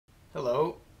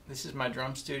Hello, this is my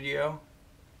drum studio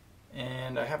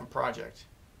and I have a project.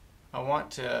 I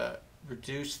want to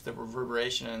reduce the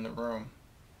reverberation in the room.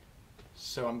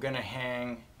 So I'm going to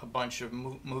hang a bunch of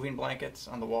moving blankets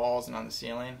on the walls and on the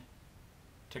ceiling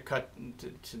to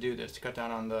do this, to cut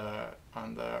down on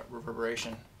the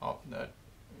reverberation, the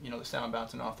sound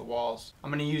bouncing off the walls.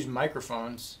 I'm going to use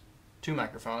microphones, 2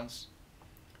 microphones,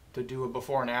 to do a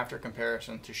before and after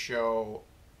comparison to show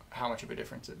how much of a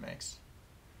difference it makes.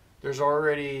 There's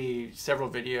already several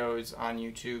videos on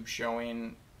YouTube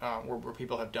showing where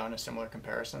people have done a similar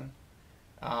comparison,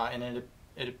 and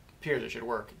it appears it should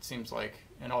work. It seems like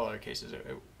in all other cases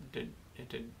it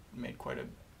did make quite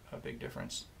a big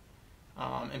difference.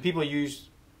 And people use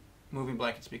moving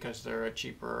blankets because they're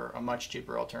a much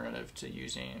cheaper alternative to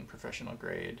using professional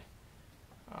grade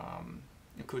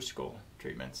acoustical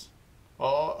treatments. I'll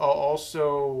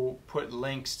also put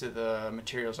links to the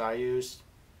materials I used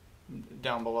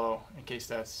down below in case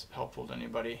that's helpful to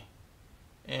anybody.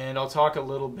 And I'll talk a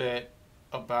little bit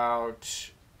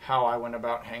about how I went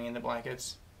about hanging the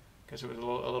blankets, because it was a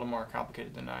little more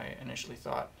complicated than I initially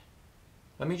thought.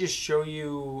 Let me just show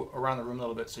you around the room a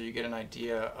little bit so you get an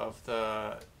idea of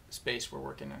the space we're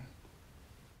working in.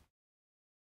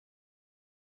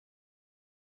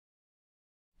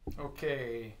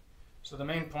 Okay, so the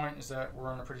main point is that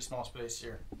we're in a pretty small space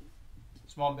here.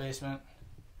 Small basement,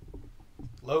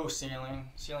 low ceiling.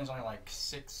 Ceiling's only like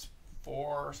 6'4"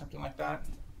 or something like that.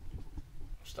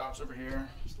 Stops over here.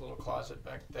 There's a little closet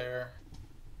back there.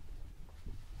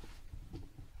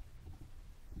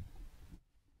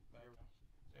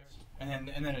 And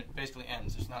then it basically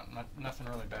ends. There's nothing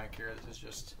really back here. This is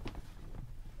just,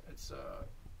 it's a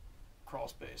crawl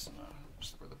space and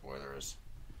just where the boiler is.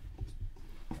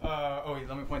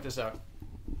 Let me point this out.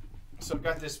 So I've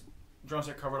got this drum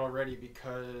set covered already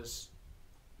because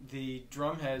the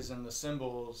drum heads and the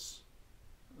cymbals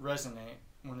resonate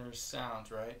when there's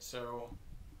sounds, right? So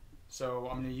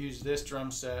I'm going to use this drum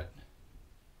set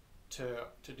to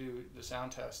do the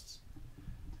sound tests,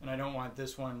 and I don't want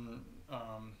this one,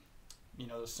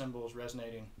 the cymbals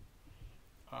resonating.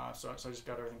 So I just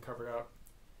got everything covered up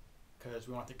because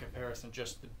we want the comparison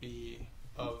just to be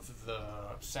of the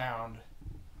sound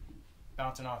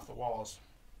bouncing off the walls.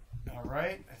 All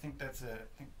right, I think that's it.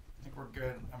 I think we're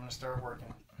good. I'm going to start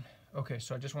working. Okay,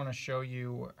 so I just want to show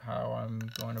you how I'm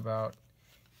going about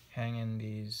hanging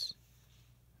these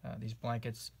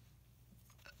blankets.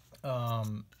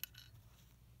 So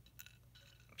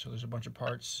there's a bunch of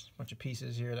parts, a bunch of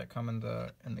pieces here that come in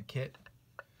the kit,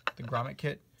 the Grommet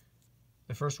kit.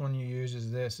 The first one you use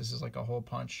is this. This is like a hole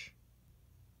punch,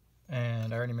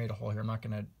 and I already made a hole here. I'm not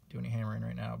going to do any hammering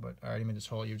right now, but I already made this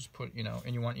hole. You just put,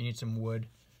 and you need some wood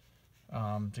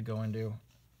to go into.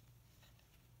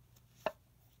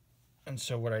 And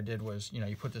so what I did was,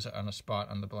 you put this on a spot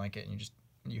on the blanket, and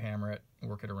you hammer it,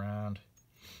 work it around.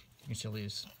 You can see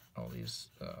all these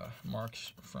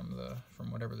marks from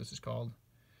whatever this is called,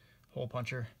 hole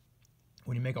puncher.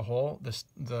 When you make a hole,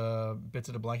 the bits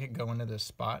of the blanket go into this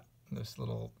spot, this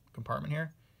little compartment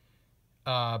here.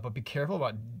 But be careful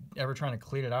about ever trying to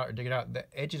clean it out or dig it out. The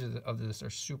edges of this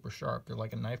are super sharp. They're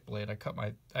like a knife blade. I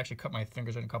actually cut my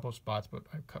fingers in a couple of spots, but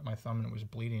I cut my thumb and it was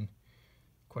bleeding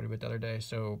quite a bit the other day.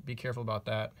 So be careful about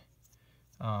that.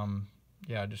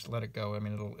 Yeah, just let it go. I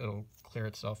mean, it'll clear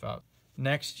itself out.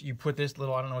 Next, you put this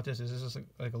little, I don't know what this is. This is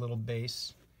like a little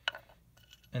base.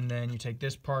 And then you take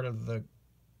this part of the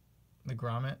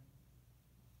grommet,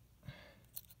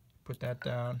 put that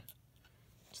down.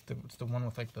 It's the one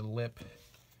with like the lip.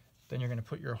 Then you're going to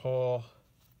put your hole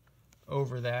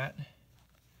over that.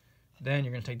 Then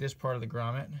you're going to take this part of the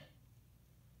grommet,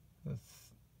 the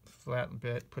flat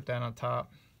bit, put that on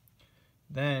top.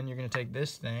 Then you're going to take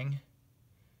this thing,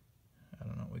 I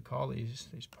don't know what we call these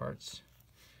parts,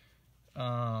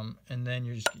 and then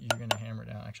you're going to hammer it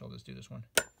down. Actually, I'll just do this one.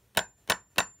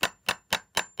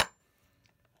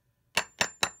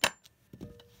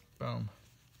 Boom.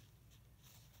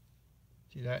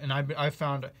 See that? And I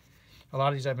found a lot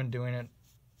of these I've been doing it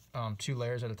 2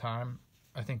 layers at a time.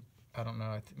 I don't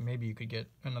know, maybe you could get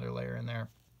another layer in there.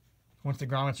 Once the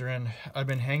grommets are in, I've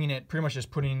been hanging it, pretty much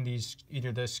just putting these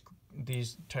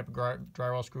type of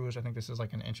drywall screws. I think this is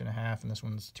like 1.5 inches and this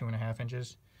one's 2.5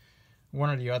 inches. One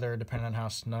or the other, depending on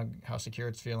how secure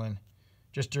it's feeling,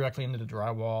 just directly into the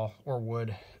drywall or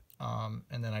wood,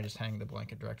 and then I just hang the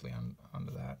blanket directly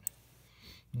onto that.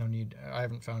 No need. I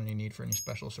haven't found any need for any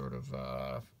special sort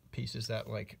of pieces that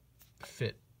like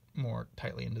fit more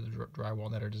tightly into the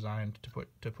drywall that are designed to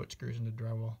put screws into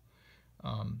drywall.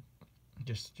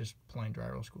 Just plain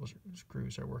drywall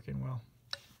screws are working well.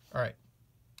 All right,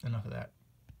 enough of that.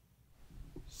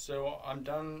 So I'm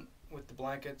done with the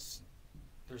blankets.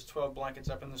 There's 12 blankets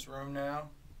up in this room now.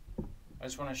 I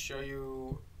just want to show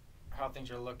you how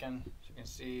things are looking so you can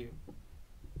see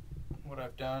what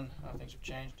I've done, how things have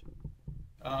changed.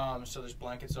 So there's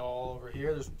blankets all over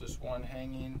here. There's this one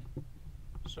hanging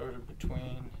sort of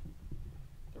between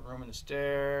the room and the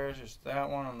stairs. There's that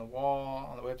one on the wall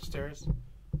on the way up the stairs.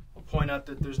 I'll point out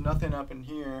that there's nothing up in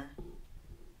here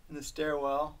in the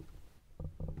stairwell.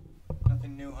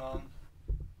 Nothing new hung.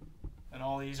 And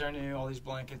all these are new, all these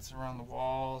blankets around the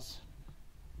walls.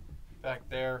 Back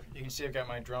there, you can see I've got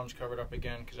my drums covered up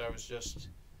again because I was just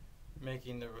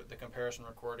making the comparison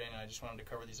recording. I just wanted to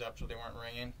cover these up so they weren't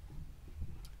ringing.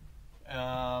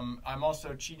 I'm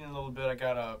also cheating a little bit. I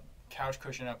got a couch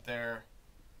cushion up there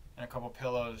and a couple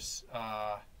pillows.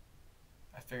 I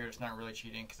figured it's not really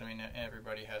cheating because I mean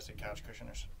everybody has a couch cushion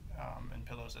and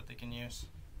pillows that they can use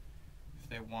if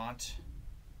they want.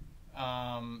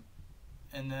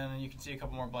 And then you can see a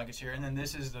couple more blankets here. And then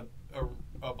this is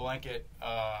a blanket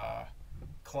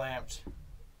clamped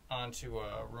onto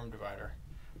a room divider.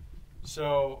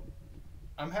 So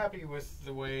I'm happy with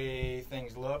the way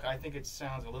things look. I think it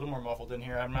sounds a little more muffled in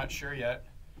here. I'm not sure yet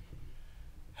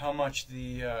how much of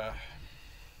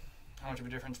a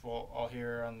difference I'll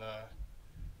hear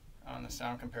on the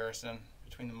sound comparison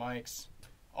between the mics.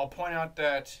 I'll point out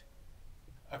that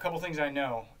a couple things I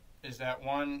know is that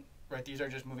one, right, these are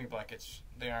just moving blankets.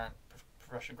 They aren't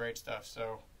professional grade stuff,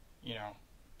 so you know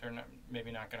they're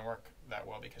maybe not going to work that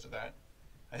well because of that.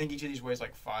 I think each of these weighs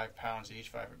like 5 pounds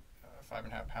each,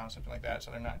 5.5 pounds, something like that.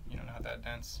 So they're not, not that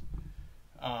dense,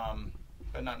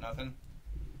 but not nothing.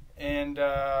 And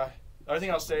the other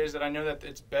thing I'll say is that I know that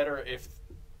it's better if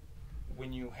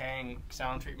when you hang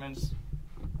sound treatments,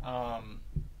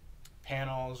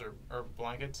 panels or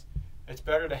blankets, it's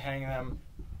better to hang them.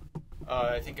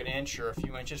 I think an inch or a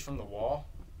few inches from the wall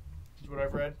is what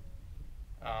I've read.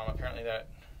 Apparently that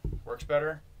works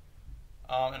better.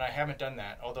 And I haven't done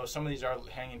that, although some of these are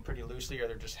hanging pretty loosely, or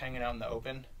they're just hanging out in the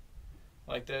open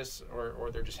like this,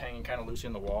 or they're just hanging kind of loosely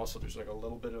in the wall, so there's like a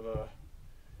little bit of a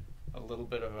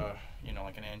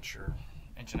like an inch or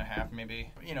inch and a half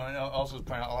maybe. And also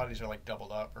point out a lot of these are like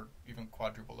doubled up or even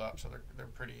quadrupled up, so they're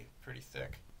pretty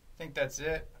thick. I think that's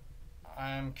it.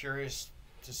 I'm curious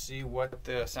to see what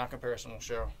the sound comparison will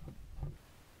show.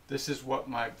 This is what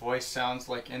my voice sounds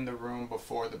like in the room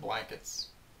before the blankets.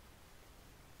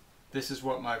 This is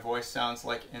what my voice sounds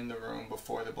like in the room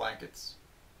before the blankets.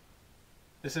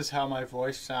 This is how my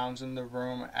voice sounds in the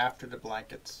room after the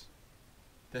blankets.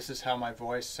 This is how my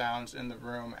voice sounds in the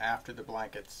room after the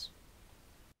blankets.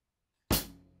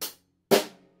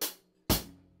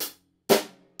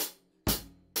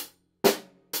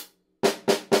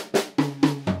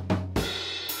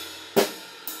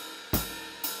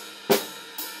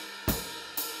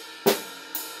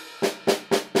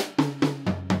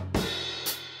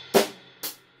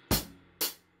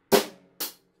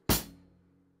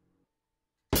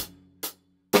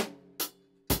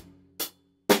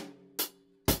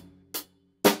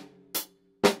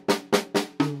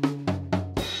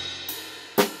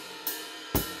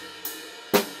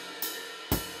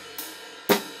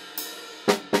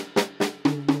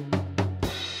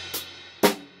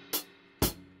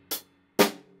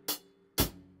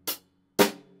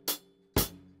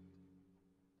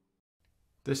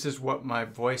 This is what my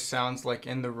voice sounds like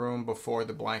in the room before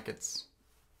the blankets.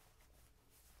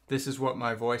 This is what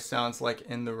my voice sounds like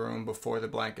in the room before the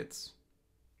blankets.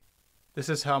 This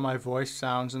is how my voice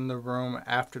sounds in the room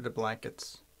after the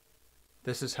blankets.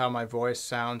 This is how my voice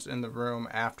sounds in the room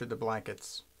after the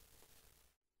blankets.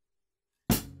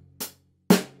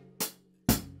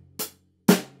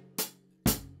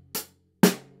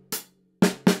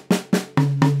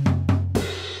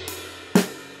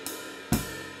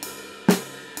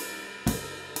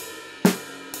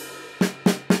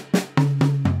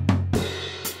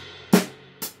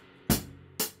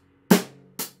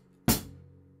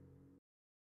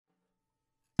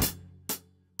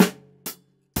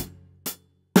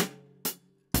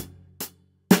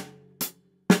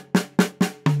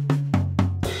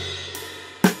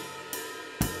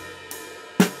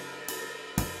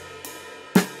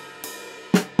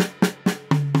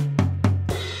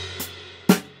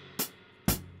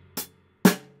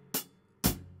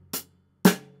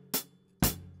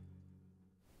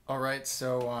 Alright,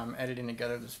 so I'm editing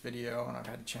together this video and I've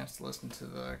had a chance to listen to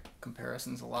the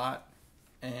comparisons a lot,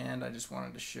 and I just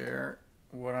wanted to share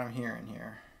what I'm hearing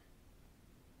here.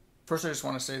 First, I just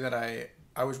want to say that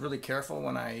I was really careful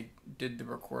when I did the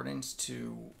recordings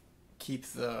to keep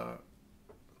for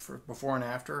before and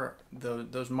after,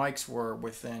 those mics were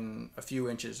within a few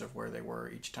inches of where they were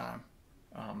each time.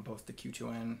 both the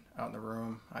Q2N out in the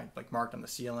room. I like marked on the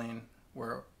ceiling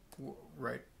where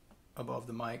right above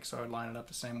the mic, so I would line it up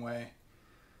the same way.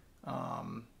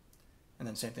 And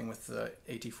then same thing with the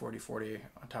AT4040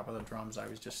 on top of the drums. I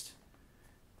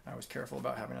was careful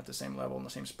about having it at the same level in the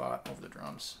same spot over the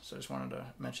drums. So I just wanted to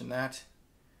mention that.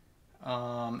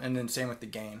 And then same with the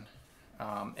gain.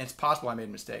 It's possible I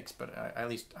made mistakes, but at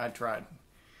least I tried.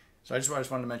 So I just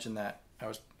wanted to mention that I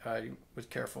was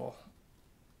careful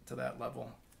to that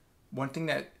level. One thing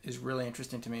that is really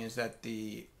interesting to me is that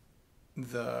the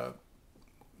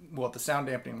sound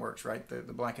dampening works, right?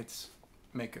 The blankets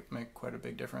make quite a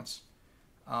big difference.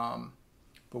 But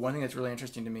one thing that's really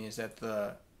interesting to me is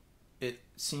that it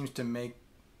seems to make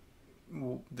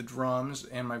the drums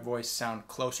and my voice sound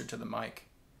closer to the mic,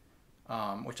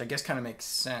 which I guess kind of makes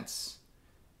sense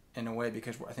in a way,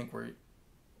 because I think we're,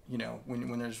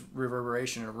 when there's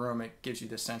reverberation in a room, it gives you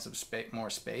this sense of more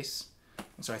space.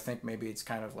 And so I think maybe it's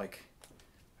kind of like,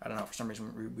 I don't know, for some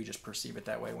reason we just perceive it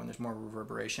that way. When there's more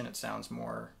reverberation, it sounds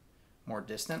more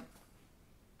distant,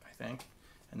 I think.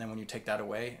 And then when you take that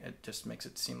away, it just makes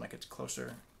it seem like it's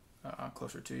closer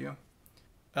to you.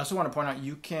 I also want to point out,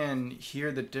 you can hear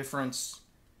the difference.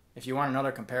 If you want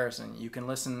another comparison, you can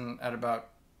listen at about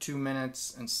 2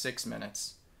 minutes and 6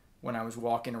 minutes when I was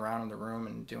walking around in the room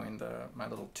and doing my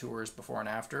little tours before and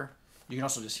after. You can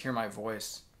also just hear my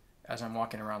voice as I'm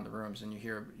walking around the rooms, and you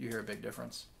hear a big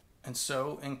difference. And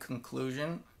so, in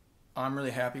conclusion, I'm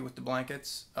really happy with the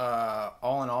blankets.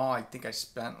 All in all, I think I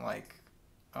spent like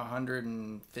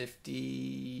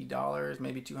 $150,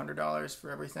 maybe $200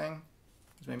 for everything.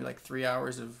 It was maybe like 3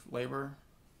 hours of labor.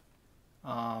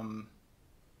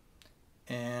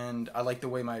 And I like the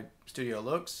way my studio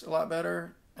looks a lot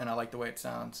better, and I like the way it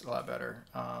sounds a lot better.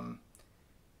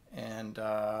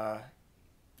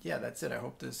 Yeah, that's it. I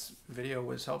hope this video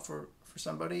was helpful for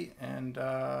somebody, and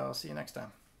I'll see you next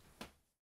time.